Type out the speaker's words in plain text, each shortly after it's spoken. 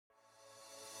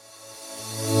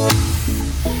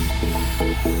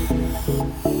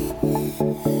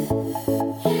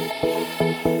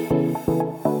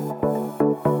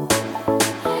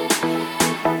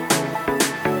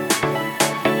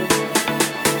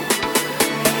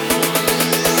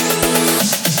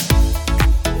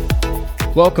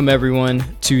Welcome, everyone,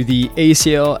 to the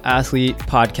ACL Athlete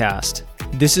Podcast.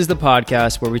 This is the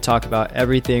podcast where we talk about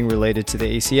everything related to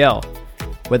the ACL,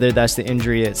 whether that's the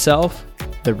injury itself,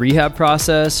 the rehab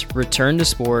process, return to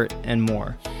sport, and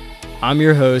more. I'm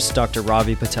your host, Dr.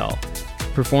 Ravi Patel,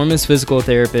 performance physical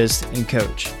therapist and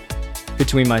coach.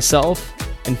 Between myself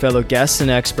and fellow guests and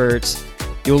experts,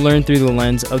 you'll learn through the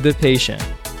lens of the patient,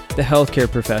 the healthcare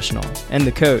professional, and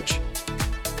the coach.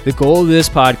 The goal of this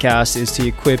podcast is to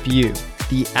equip you,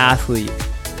 the athlete,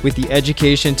 with the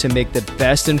education to make the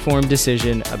best informed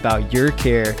decision about your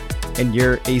care and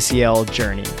your ACL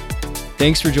journey.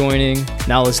 Thanks for joining.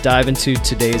 Now let's dive into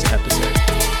today's episode.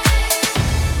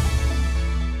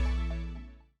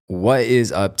 What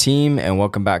is up, team, and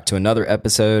welcome back to another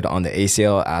episode on the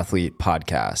ACL Athlete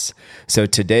Podcast. So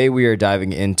today we are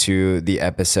diving into the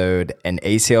episode, An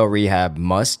ACL Rehab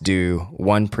Must Do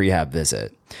One Prehab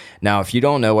Visit. Now, if you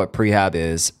don't know what prehab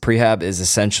is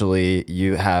essentially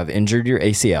you have injured your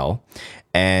ACL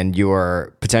and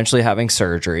you're potentially having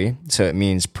surgery. So it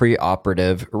means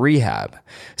preoperative rehab.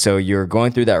 So you're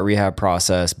going through that rehab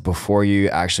process before you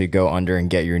actually go under and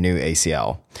get your new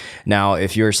ACL. Now,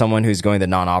 if you're someone who's going the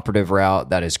non-operative route,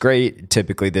 that is great.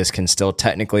 Typically, this can still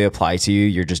technically apply to you.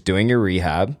 You're just doing your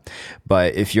rehab.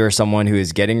 But if you're someone who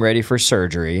is getting ready for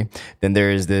surgery, then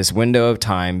there is this window of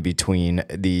time between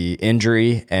the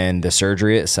injury and the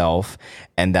surgery itself,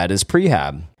 and that is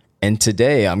prehab. And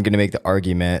today I'm going to make the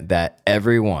argument that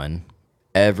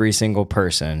every single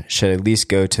person should at least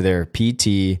go to their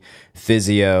PT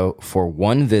physio for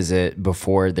one visit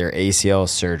before their ACL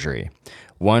surgery.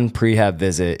 One prehab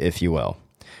visit, if you will.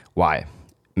 Why?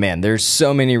 Man, there's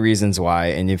so many reasons why.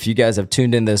 And if you guys have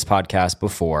tuned in this podcast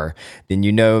before, then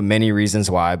you know many reasons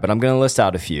why, but I'm going to list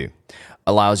out a few.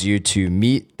 Allows you to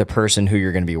meet the person who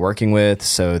you're going to be working with,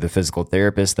 so the physical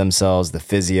therapist themselves, the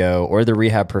physio, or the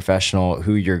rehab professional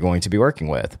who you're going to be working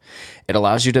with. It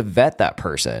allows you to vet that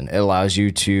person. It allows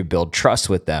you to build trust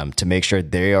with them to make sure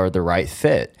they are the right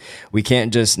fit. We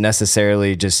can't just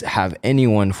necessarily just have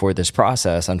anyone for this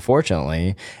process,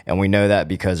 unfortunately, and we know that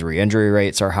because re-injury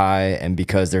rates are high and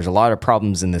because there's a lot of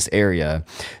problems in this area.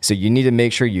 So you need to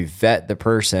make sure you vet the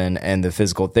person and the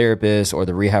physical therapist or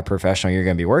the rehab professional you're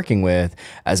going to be working with,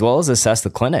 as well as assess the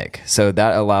clinic. So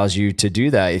that allows you to do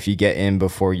that if you get in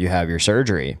before you have your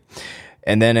surgery.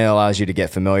 And then it allows you to get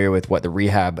familiar with what the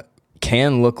rehab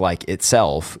can look like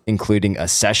itself, including a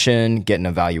session, get an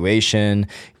evaluation,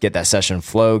 get that session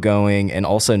flow going, and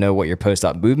also know what your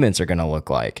post-op movements are going to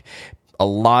look like. A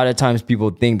lot of times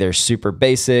people think they're super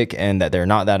basic and that they're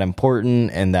not that important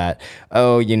and that,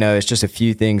 it's just a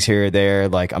few things here or there.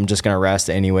 Like, I'm just going to rest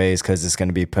anyways because it's going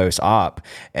to be post-op.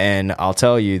 And I'll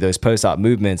tell you, those post-op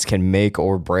movements can make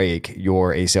or break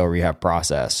your ACL rehab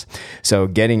process. So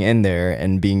getting in there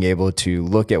and being able to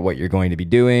look at what you're going to be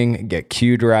doing, get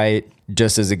cued right.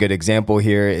 Just as a good example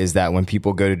here is that when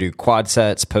people go to do quad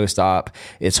sets post-op,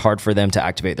 it's hard for them to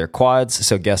activate their quads.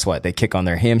 So guess what? They kick on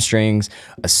their hamstrings,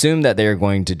 assume that they're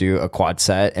going to do a quad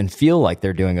set and feel like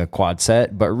they're doing a quad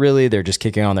set, but really they're just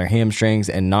kicking on their hamstrings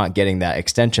and not getting that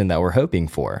extension that we're hoping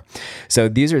for. So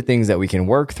these are things that we can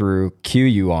work through, cue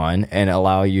you on, and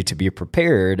allow you to be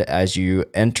prepared as you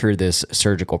enter this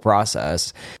surgical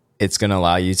process. It's going to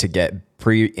allow you to get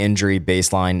pre-injury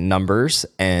baseline numbers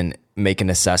and make an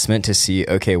assessment to see,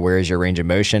 okay, where is your range of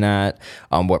motion at?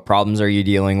 What problems are you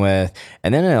dealing with?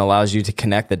 And then it allows you to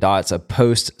connect the dots of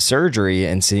post-surgery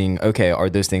and seeing, okay, are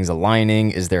those things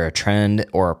aligning? Is there a trend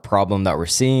or a problem that we're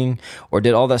seeing? Or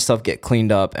did all that stuff get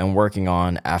cleaned up and working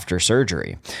on after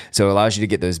surgery? So it allows you to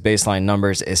get those baseline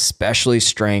numbers, especially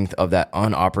strength of that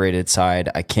unoperated side.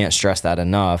 I can't stress that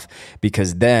enough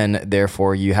because then,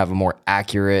 therefore, you have a more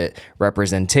accurate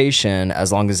representation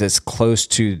as long as it's close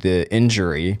to the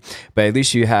injury. But at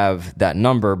least you have that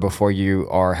number before you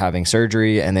are having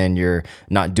surgery, and then you're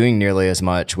not doing nearly as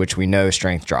much, which we know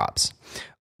strength drops.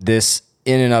 This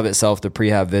in and of itself, the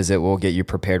prehab visit will get you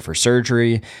prepared for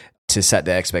surgery, to set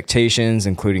the expectations,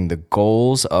 including the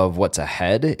goals of what's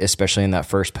ahead, especially in that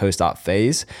first post-op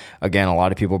phase. Again, a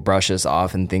lot of people brush this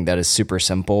off and think that is super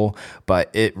simple, but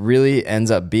it really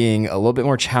ends up being a little bit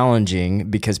more challenging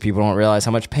because people don't realize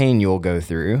how much pain you'll go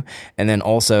through. And then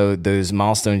also those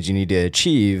milestones you need to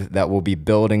achieve that will be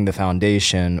building the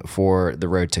foundation for the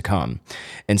road to come.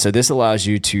 And so this allows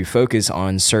you to focus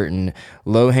on certain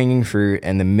low-hanging fruit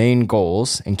and the main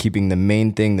goals and keeping the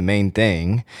main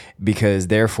thing, because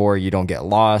therefore you don't get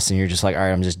lost and you're just like, all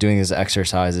right, I'm just doing these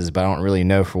exercises, but I don't really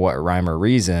know for what rhyme or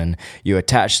reason. You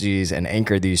attach these and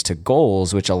anchor these to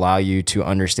goals, which allow you to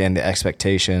understand the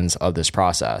expectations of this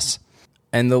process.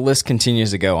 And the list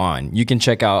continues to go on. You can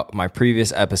check out my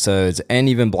previous episodes and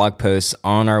even blog posts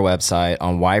on our website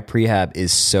on why Prehab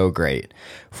is so great.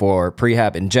 For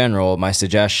Prehab in general, my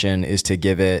suggestion is to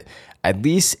give it at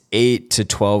least 8 to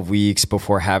 12 weeks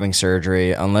before having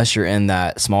surgery, unless you're in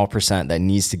that small percent that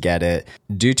needs to get it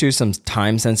due to some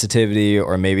time sensitivity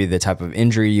or maybe the type of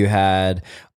injury you had.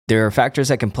 There are factors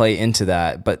that can play into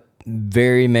that, but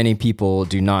very many people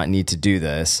do not need to do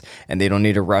this and they don't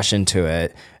need to rush into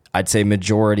it. I'd say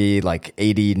majority, like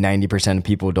 80, 90% of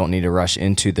people don't need to rush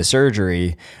into the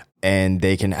surgery, and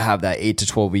they can have that 8 to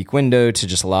 12 week window to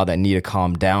just allow that knee to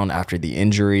calm down after the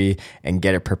injury and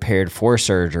get it prepared for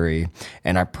surgery.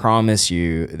 And I promise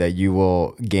you that you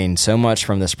will gain so much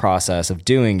from this process of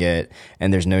doing it,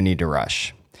 and there's no need to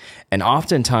rush. And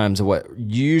oftentimes what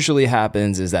usually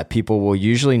happens is that people will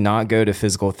usually not go to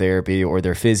physical therapy or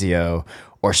their physio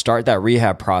or start that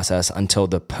rehab process until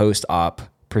the post-op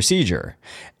procedure.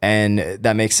 And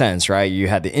that makes sense, right? You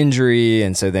had the injury,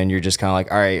 and so then you're just kind of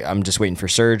like, all right, I'm just waiting for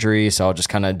surgery, so I'll just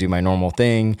kind of do my normal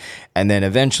thing. And then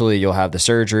eventually you'll have the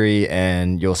surgery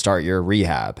and you'll start your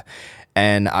rehab.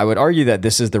 And I would argue that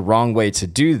this is the wrong way to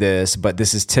do this, but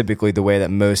this is typically the way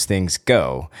that most things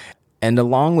go. And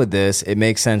along with this, it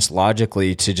makes sense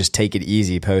logically to just take it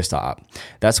easy post-op.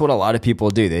 That's what a lot of people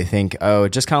do. They think, oh,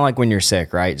 just kind of like when you're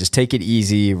sick, right? Just take it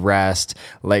easy, rest,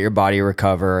 let your body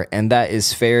recover. And that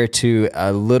is fair to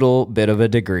a little bit of a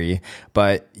degree,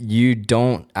 but you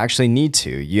don't actually need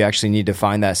to. You actually need to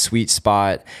find that sweet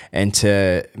spot and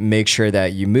to make sure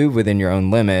that you move within your own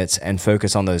limits and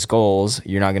focus on those goals.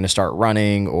 You're not going to start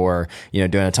running or,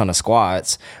 doing a ton of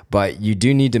squats, but you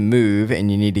do need to move,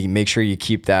 and you need to make sure you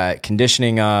keep that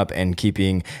conditioning up and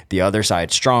keeping the other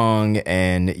side strong.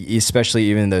 And especially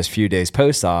even those few days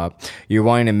post-op, you're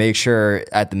wanting to make sure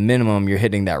at the minimum you're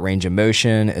hitting that range of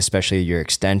motion, especially your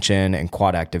extension and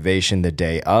quad activation the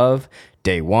day of,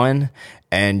 day one.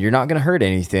 And you're not going to hurt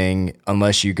anything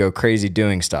unless you go crazy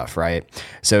doing stuff, right?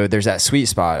 So there's that sweet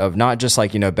spot of not just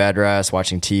like, bed rest,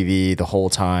 watching TV the whole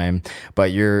time,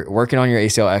 but you're working on your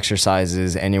ACL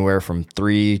exercises anywhere from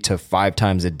 3 to 5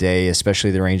 times a day,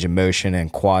 especially the range of motion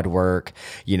and quad work.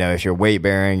 If you're weight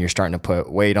bearing, you're starting to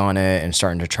put weight on it and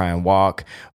starting to try and walk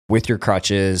with your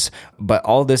crutches. But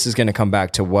all this is going to come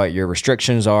back to what your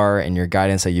restrictions are and your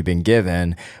guidance that you've been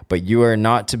given. But you are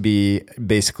not to be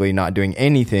basically not doing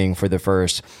anything for the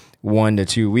first 1 to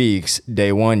 2 weeks.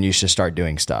 Day one, you should start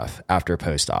doing stuff after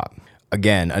post-op.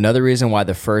 Again, another reason why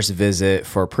the first visit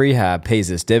for prehab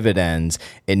pays its dividends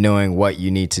in knowing what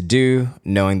you need to do,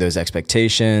 knowing those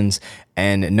expectations,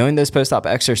 and knowing those post-op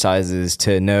exercises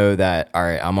to know that, all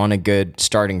right, I'm on a good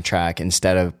starting track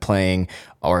instead of playing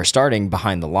or starting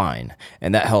behind the line.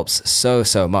 And that helps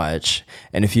so much.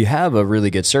 And if you have a really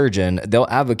good surgeon, they'll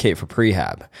advocate for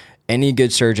prehab. Any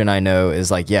good surgeon I know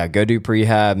is like, yeah, go do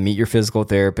prehab, meet your physical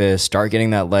therapist, start getting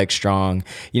that leg strong,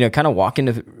 kind of walk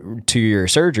into your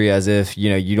surgery as if,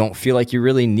 you don't feel like you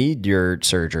really need your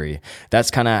surgery. That's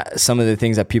kind of some of the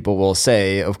things that people will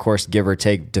say, of course, give or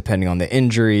take, depending on the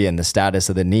injury and the status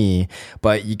of the knee.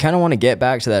 But you kind of want to get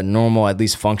back to that normal, at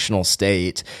least functional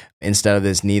state, instead of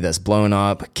this knee that's blown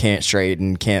up, can't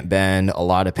straighten, can't bend, a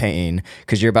lot of pain,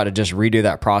 because you're about to just redo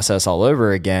that process all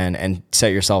over again and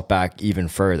set yourself back even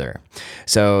further.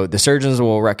 So the surgeons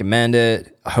will recommend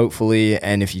it, hopefully.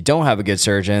 And if you don't have a good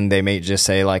surgeon, they may just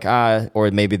say like,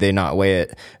 or maybe they not weigh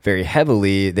it very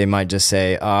heavily. They might just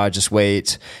say, just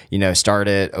wait, start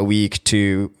it a week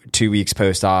to 2 weeks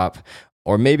post-op.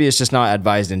 Or maybe it's just not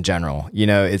advised in general.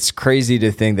 It's crazy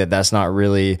to think that that's not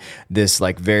really this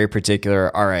like very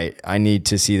particular, all right, I need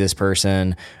to see this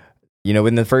person.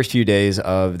 Within the first few days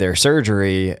of their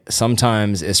surgery,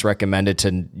 sometimes it's recommended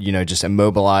to, just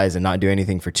immobilize and not do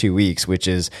anything for 2 weeks, which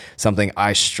is something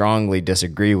I strongly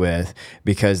disagree with,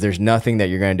 because there's nothing that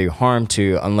you're going to do harm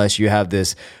to unless you have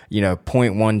this,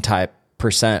 0.1 type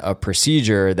percent of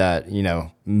procedure that,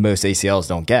 most ACLs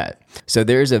don't get. So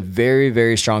there's a very,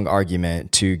 very strong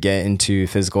argument to get into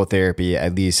physical therapy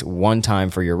at least one time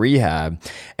for your rehab.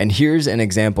 And here's an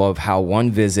example of how one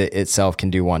visit itself can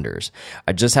do wonders.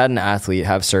 I just had an athlete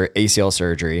have ACL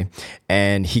surgery,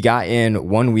 and he got in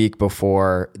 1 week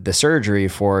before the surgery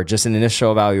for just an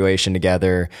initial evaluation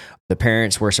together. The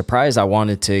parents were surprised I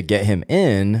wanted to get him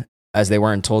in, as they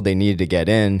weren't told they needed to get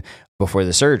in before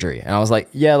the surgery. And I was like,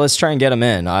 yeah, let's try and get him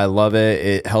in. I love it.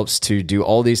 It helps to do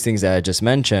all these things that I just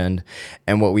mentioned.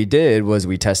 And what we did was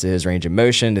we tested his range of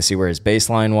motion to see where his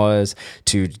baseline was,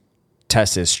 to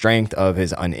test his strength of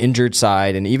his uninjured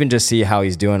side, and even just see how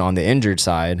he's doing on the injured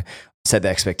side. set the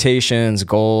expectations,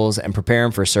 goals, and prepare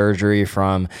him for surgery,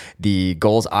 from the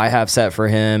goals I have set for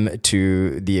him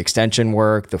to the extension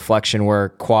work, the flexion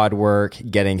work, quad work,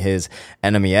 getting his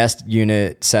NMES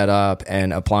unit set up,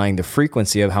 and applying the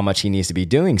frequency of how much he needs to be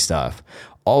doing stuff.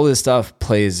 All this stuff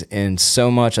plays in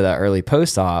so much of that early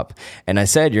post-op. And I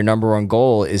said your number one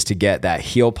goal is to get that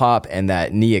heel pop and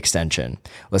that knee extension.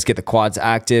 Let's get the quads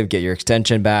active, get your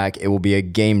extension back. It will be a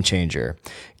game changer.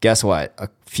 Guess what? A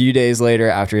few days later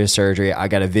after his surgery, I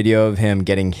got a video of him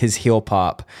getting his heel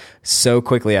pop so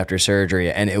quickly after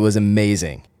surgery, and it was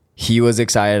amazing. He was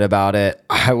excited about it.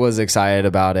 I was excited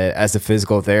about it. As a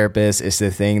physical therapist, it's the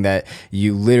thing that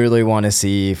you literally want to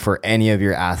see for any of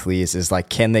your athletes is like,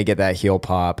 can they get that heel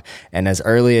pop? And as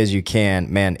early as you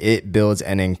can, man, it builds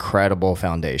an incredible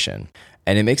foundation.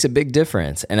 And it makes a big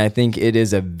difference. And I think it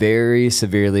is a very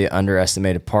severely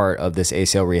underestimated part of this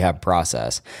ACL rehab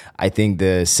process. I think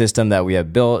the system that we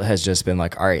have built has just been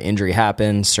like, all right, injury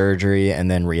happens, surgery,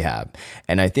 and then rehab.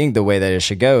 And I think the way that it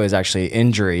should go is actually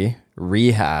injury,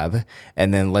 rehab,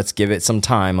 and then let's give it some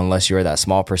time, unless you're that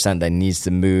small percent that needs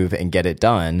to move and get it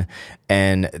done.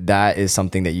 And that is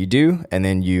something that you do. And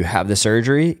then you have the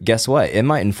surgery. Guess what? It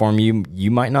might inform you,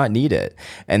 you might not need it.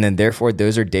 And then therefore,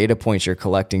 those are data points you're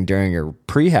collecting during your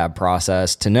prehab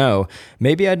process to know,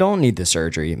 maybe I don't need the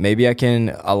surgery. Maybe I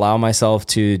can allow myself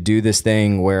to do this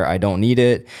thing where I don't need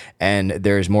it. And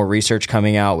there's more research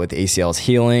coming out with ACL's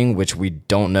healing, which we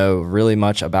don't know really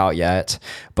much about yet,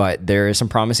 but there is some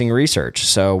promising research.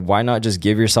 So why not just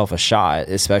give yourself a shot,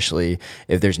 especially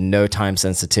if there's no time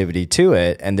sensitivity to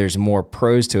it and there's more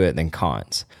pros to it than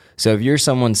cons. So if you're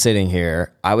someone sitting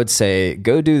here, I would say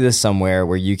go do this somewhere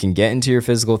where you can get into your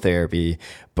physical therapy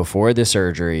before the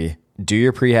surgery, do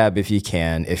your prehab if you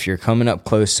can. If you're coming up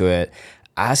close to it,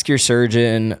 ask your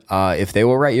surgeon if they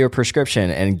will write you a prescription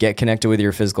and get connected with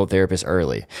your physical therapist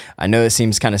early. I know it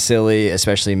seems kind of silly,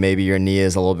 especially maybe your knee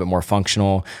is a little bit more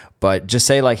functional, but just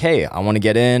say like, hey, I want to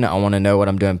get in. I want to know what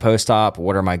I'm doing post-op.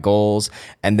 What are my goals?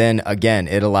 And then again,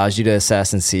 it allows you to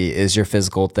assess and see, is your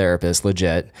physical therapist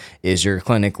legit? Is your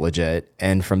clinic legit?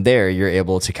 And from there, you're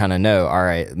able to kind of know, all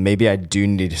right, maybe I do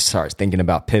need to start thinking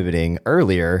about pivoting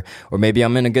earlier, or maybe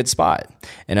I'm in a good spot.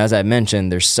 And as I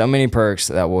mentioned, there's so many perks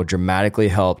that will dramatically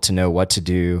help to know what to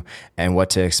do and what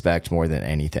to expect more than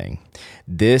anything.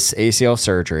 This ACL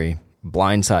surgery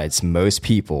blindsides most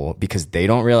people because they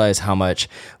don't realize how much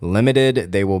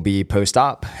limited they will be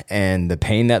post-op and the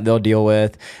pain that they'll deal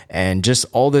with and just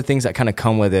all the things that kind of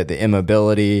come with it, the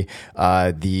immobility,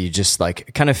 the just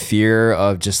like kind of fear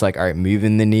of just like, all right,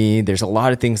 moving the knee. There's a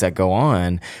lot of things that go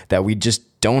on that we just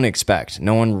don't expect.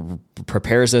 No one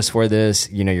prepares us for this.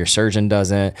 You know, your surgeon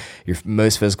doesn't,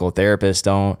 most physical therapists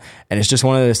don't. And it's just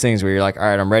one of those things where you're like, all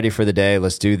right, I'm ready for the day.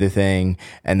 Let's do the thing.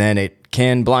 And then it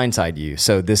can blindside you.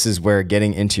 So this is where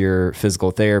getting into your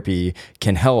physical therapy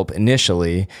can help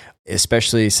initially,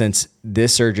 especially since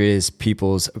this surgery is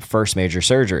people's first major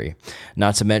surgery.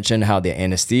 Not to mention how the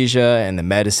anesthesia and the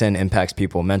medicine impacts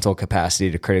people's mental capacity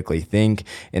to critically think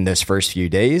in those first few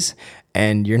days.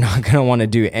 And you're not going to want to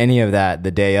do any of that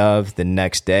the day of, the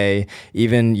next day,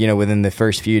 even, you know, within the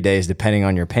first few days, depending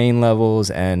on your pain levels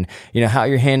and, you know, how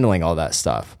you're handling all that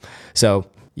stuff. So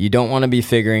you don't want to be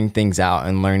figuring things out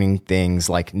and learning things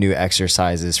like new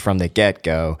exercises from the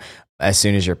get-go as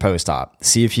soon as you're post-op.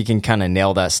 See if you can kind of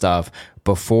nail that stuff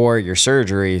before your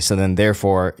surgery. So then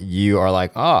therefore you are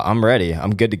like, oh, I'm ready.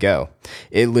 I'm good to go.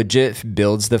 It legit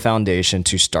builds the foundation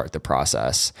to start the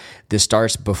process. This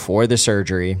starts before the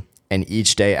surgery and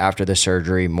each day after the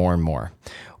surgery more and more.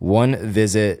 One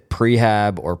visit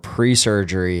prehab or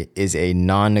pre-surgery is a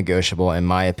non-negotiable in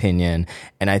my opinion.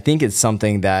 And I think it's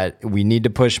something that we need to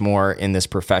push more in this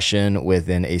profession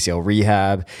within ACL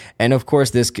rehab. And of course,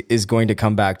 this is going to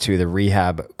come back to the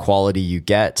rehab quality you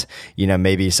get. You know,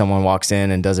 maybe someone walks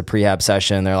in and does a prehab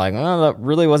session. They're like, oh, that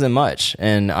really wasn't much.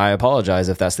 And I apologize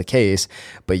if that's the case,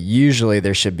 but usually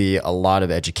there should be a lot of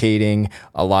educating,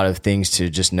 a lot of things to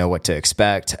just know what to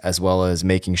expect, as well as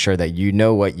making sure that you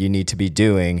know what you need to be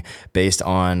doing based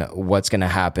on what's going to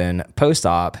happen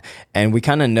post-op. And we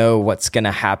kind of know what's going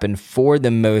to happen for the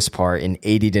most part in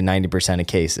 80 to 90% of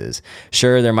cases.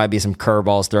 Sure, there might be some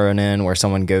curveballs thrown in where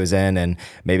someone goes in and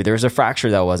maybe there was a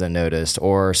fracture that wasn't noticed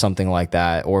or something like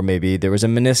that. Or maybe there was a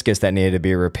meniscus that needed to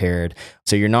be repaired.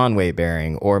 So you're non-weight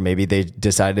bearing, or maybe they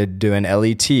decided to do an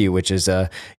LET, which is a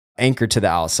anchor to the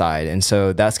outside. And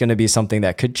so that's going to be something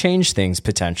that could change things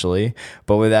potentially.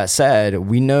 But with that said,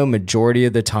 we know majority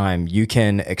of the time you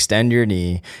can extend your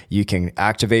knee, you can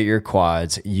activate your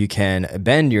quads, you can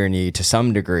bend your knee to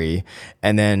some degree,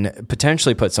 and then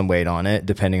potentially put some weight on it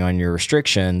depending on your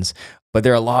restrictions. But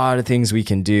there are a lot of things we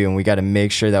can do, and we got to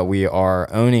make sure that we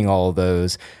are owning all of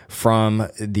those from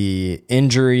the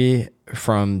injury,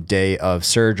 from day of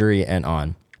surgery and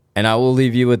on. And I will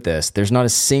leave you with this. There's not a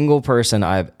single person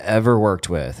I've ever worked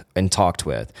with and talked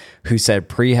with who said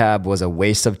prehab was a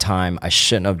waste of time. I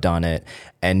shouldn't have done it.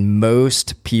 And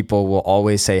most people will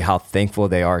always say how thankful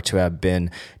they are to have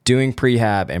been doing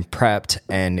prehab and prepped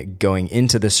and going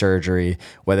into the surgery,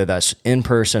 whether that's in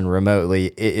person, remotely.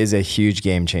 It is a huge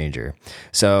game changer.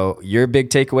 So your big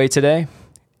takeaway today,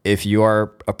 if you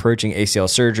are approaching ACL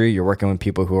surgery, you're working with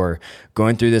people who are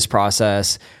going through this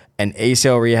process, an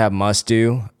ACL rehab must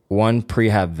do. One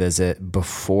prehab visit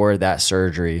before that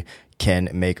surgery can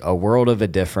make a world of a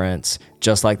difference,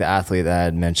 just like the athlete that I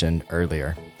had mentioned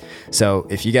earlier. So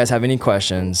if you guys have any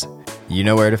questions, you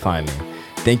know where to find me.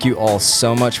 Thank you all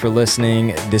so much for listening.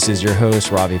 This is your host,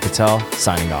 Ravi Patel,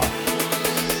 signing off.